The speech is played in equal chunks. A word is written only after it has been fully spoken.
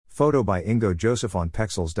Photo by Ingo Joseph on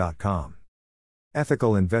Pexels.com.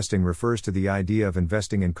 Ethical investing refers to the idea of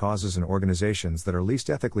investing in causes and organizations that are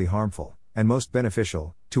least ethically harmful, and most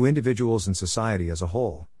beneficial, to individuals and society as a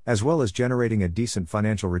whole, as well as generating a decent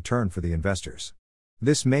financial return for the investors.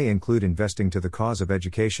 This may include investing to the cause of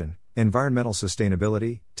education, environmental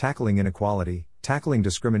sustainability, tackling inequality, tackling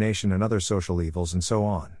discrimination and other social evils, and so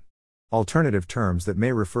on. Alternative terms that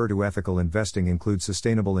may refer to ethical investing include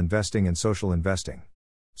sustainable investing and social investing.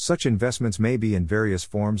 Such investments may be in various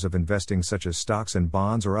forms of investing such as stocks and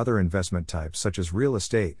bonds or other investment types such as real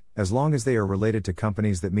estate, as long as they are related to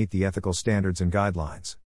companies that meet the ethical standards and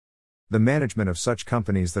guidelines. The management of such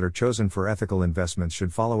companies that are chosen for ethical investments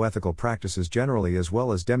should follow ethical practices generally as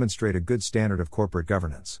well as demonstrate a good standard of corporate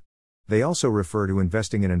governance. They also refer to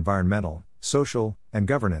investing in environmental, social, and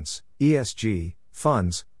governance, ESG,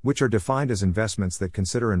 funds, which are defined as investments that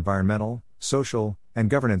consider environmental, social, and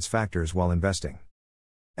governance factors while investing.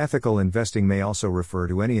 Ethical investing may also refer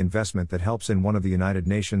to any investment that helps in one of the United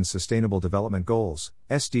Nations Sustainable Development Goals,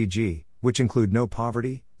 SDG, which include no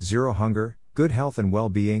poverty, zero hunger, good health and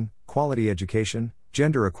well-being, quality education,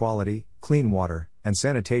 gender equality, clean water and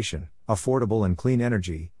sanitation, affordable and clean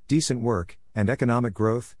energy, decent work, and economic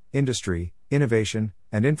growth, industry, innovation,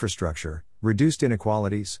 and infrastructure, reduced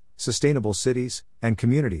inequalities, sustainable cities and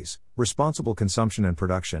communities, responsible consumption and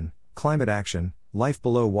production, climate action, life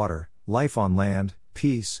below water, life on land,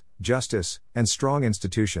 peace, justice, and strong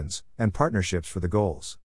institutions, and partnerships for the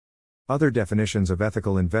goals. Other definitions of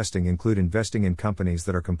ethical investing include investing in companies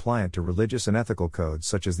that are compliant to religious and ethical codes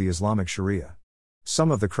such as the Islamic Sharia. Some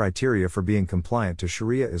of the criteria for being compliant to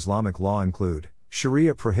Sharia Islamic law include: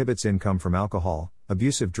 Sharia prohibits income from alcohol,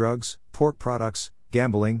 abusive drugs, pork products,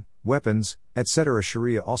 gambling, weapons, etc.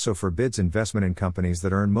 Sharia also forbids investment in companies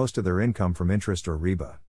that earn most of their income from interest or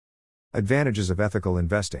riba. Advantages of ethical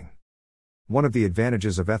investing. One of the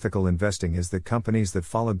advantages of ethical investing is that companies that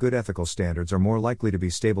follow good ethical standards are more likely to be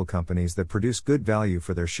stable companies that produce good value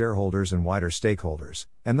for their shareholders and wider stakeholders,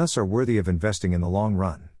 and thus are worthy of investing in the long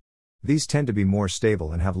run. These tend to be more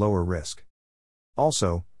stable and have lower risk.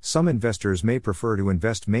 Also, some investors may prefer to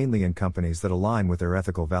invest mainly in companies that align with their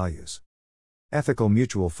ethical values. Ethical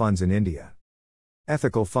mutual funds in India.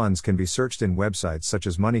 Ethical funds can be searched in websites such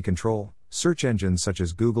as Money Control, search engines such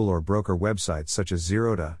as Google, or broker websites such as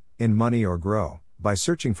Zerodha, In Money, or Grow, by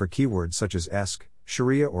searching for keywords such as ESG,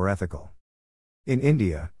 Sharia, or ethical. In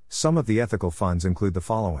India, some of the ethical funds include the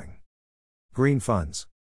following. Green funds.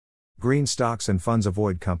 Green stocks and funds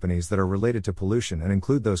avoid companies that are related to pollution and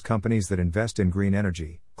include those companies that invest in green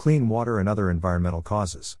energy, clean water and other environmental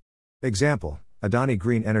causes. Example: Adani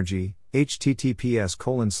Green Energy,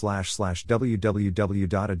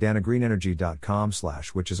 https://www.adanigreenenergy.com/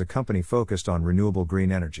 which is a company focused on renewable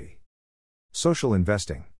green energy. Social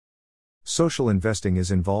investing. Social investing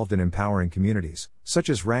is involved in empowering communities, such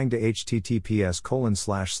as Rangda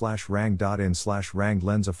https://rang.in/Rangd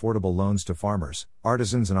lends affordable loans to farmers,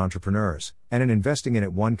 artisans and entrepreneurs, and in investing in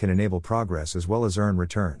it one can enable progress as well as earn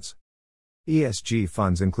returns. ESG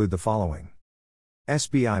funds include the following.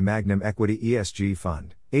 SBI Magnum Equity ESG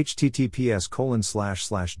Fund,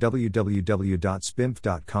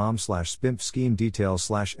 https://www.spimf.com/spimf scheme details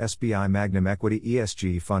 /SBI Magnum Equity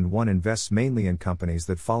ESG Fund 1 invests mainly in companies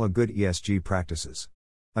that follow good ESG practices.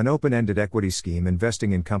 An open-ended equity scheme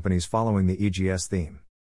investing in companies following the EGS theme.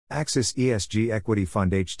 Axis ESG Equity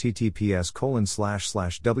Fund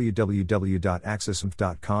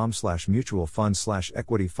https://www.axismf.com/mutual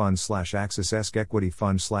fund/equity fund/axis ESG Equity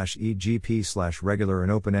Fund/EGP/regular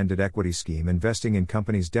and open-ended equity scheme investing in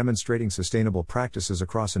companies demonstrating sustainable practices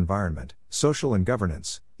across environment, social and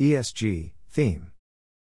governance, ESG, theme.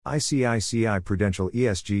 ICICI Prudential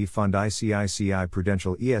ESG Fund ICICI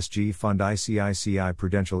Prudential ESG Fund ICICI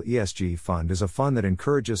Prudential ESG Fund is a fund that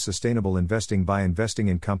encourages sustainable investing by investing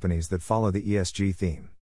in companies that follow the ESG theme.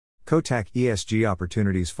 Kotak ESG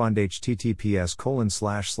Opportunities Fund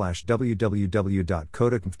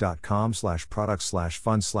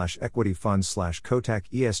https://www.kotakmf.com/product/fund/equity fund/Kotak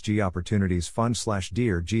ESG Opportunities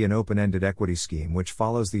Fund/DRG an open-ended equity scheme which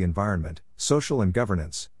follows the environment, social and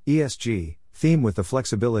governance, ESG, theme with the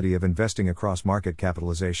flexibility of investing across market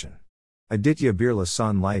capitalization. Aditya Birla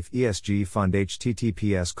Sun Life ESG Fund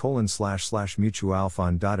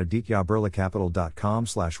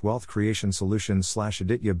https://mutualfund.adityabirlacapital.com/wealth creation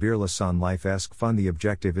solutions/Aditya Birla Sun Life ESG Fund. The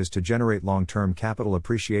objective is to generate long-term capital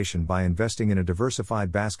appreciation by investing in a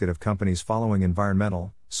diversified basket of companies following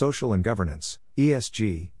environmental, social and governance,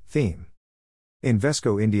 ESG, theme.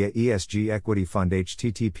 Invesco India ESG Equity Fund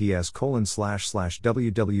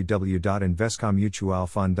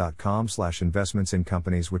https://www.invescomutualfund.com/investments in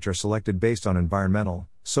companies which are selected based on environmental,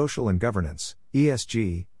 social and governance,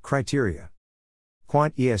 ESG, Criteria.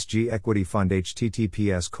 Quant ESG Equity Fund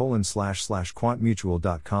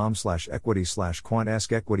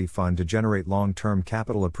https://quantmutual.com/equity/quant-esc Equity Fund to generate long-term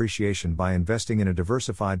capital appreciation by investing in a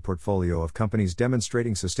diversified portfolio of companies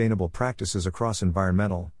demonstrating sustainable practices across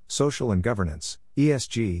environmental, social and governance,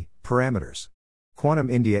 ESG, parameters. Quantum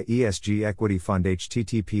India ESG Equity Fund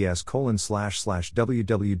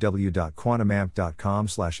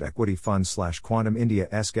https://www.quantumamp.com/equity-fund/Quantum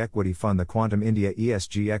India-esque Equity Fund. The Quantum India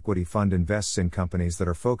ESG Equity Fund invests in companies that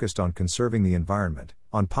are focused on conserving the environment,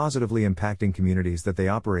 on positively impacting communities that they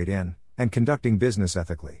operate in, and conducting business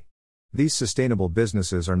ethically. These sustainable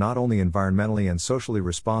businesses are not only environmentally and socially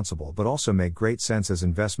responsible but also make great sense as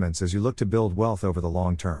investments as you look to build wealth over the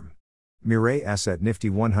long term. Mirae Asset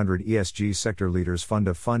Nifty 100 ESG Sector Leaders Fund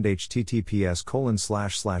of Fund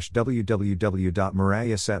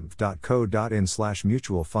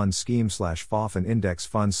https://www.miraeasset.co.in/mutual fund scheme/FOF and index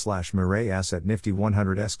funds /Mirae Asset Nifty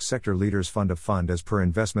 100 Sector Leaders Fund of Fund. As per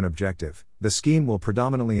investment objective, the scheme will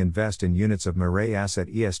predominantly invest in units of Mirae Asset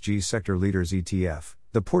ESG Sector Leaders ETF,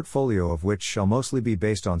 the portfolio of which shall mostly be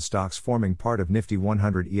based on stocks forming part of Nifty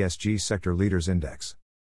 100 ESG Sector Leaders Index.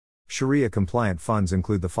 Sharia-compliant funds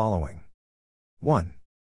include the following. 1.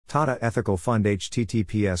 Tata Ethical Fund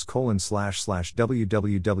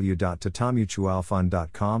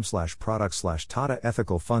https://www.tatamutualfund.com/product/Tata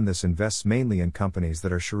Ethical Fund. This invests mainly in companies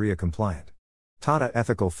that are Sharia compliant. Tata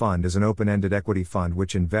Ethical Fund is an open-ended equity fund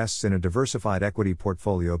which invests in a diversified equity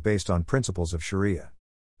portfolio based on principles of Sharia.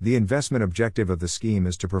 The investment objective of the scheme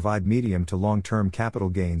is to provide medium to long-term capital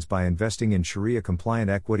gains by investing in Sharia-compliant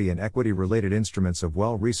equity and equity-related instruments of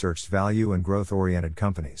well-researched value and growth-oriented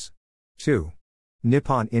companies. 2.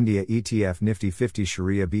 Nippon India ETF Nifty 50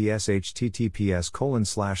 Sharia BS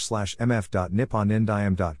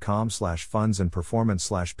https://mf.nipponindiam.com/funds and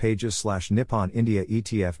performance/pages/Nippon India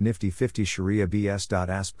ETF Nifty 50 Sharia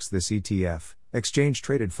BS.asks. This ETF,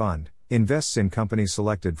 exchange-traded fund, invests in companies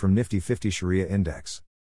selected from Nifty 50 Sharia Index.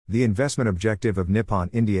 The investment objective of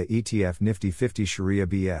Nippon India ETF Nifty 50 Sharia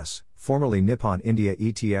BS, formerly Nippon India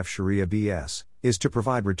ETF Sharia BS, is to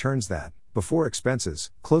provide returns that, before expenses,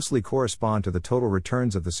 closely correspond to the total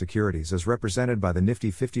returns of the securities as represented by the Nifty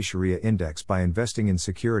 50 Sharia Index by investing in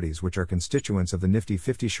securities which are constituents of the Nifty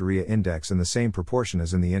 50 Sharia Index in the same proportion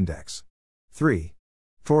as in the index. 3.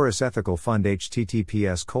 Taurus Ethical Fund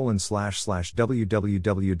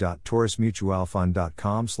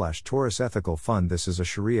https://www.taurusmutualfund.com/Taurus Ethical Fund. This is a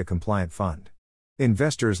Sharia-compliant fund.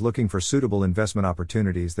 Investors looking for suitable investment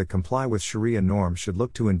opportunities that comply with Sharia norms should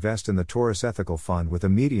look to invest in the Taurus Ethical Fund with a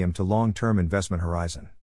medium to long-term investment horizon.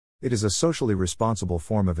 It is a socially responsible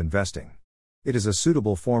form of investing. It is a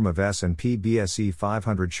suitable form of S&P BSE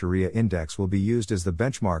 500 Sharia Index will be used as the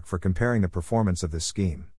benchmark for comparing the performance of this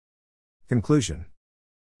scheme. Conclusion.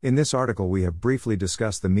 In this article we have briefly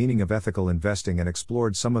discussed the meaning of ethical investing and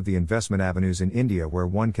explored some of the investment avenues in India where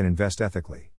one can invest ethically.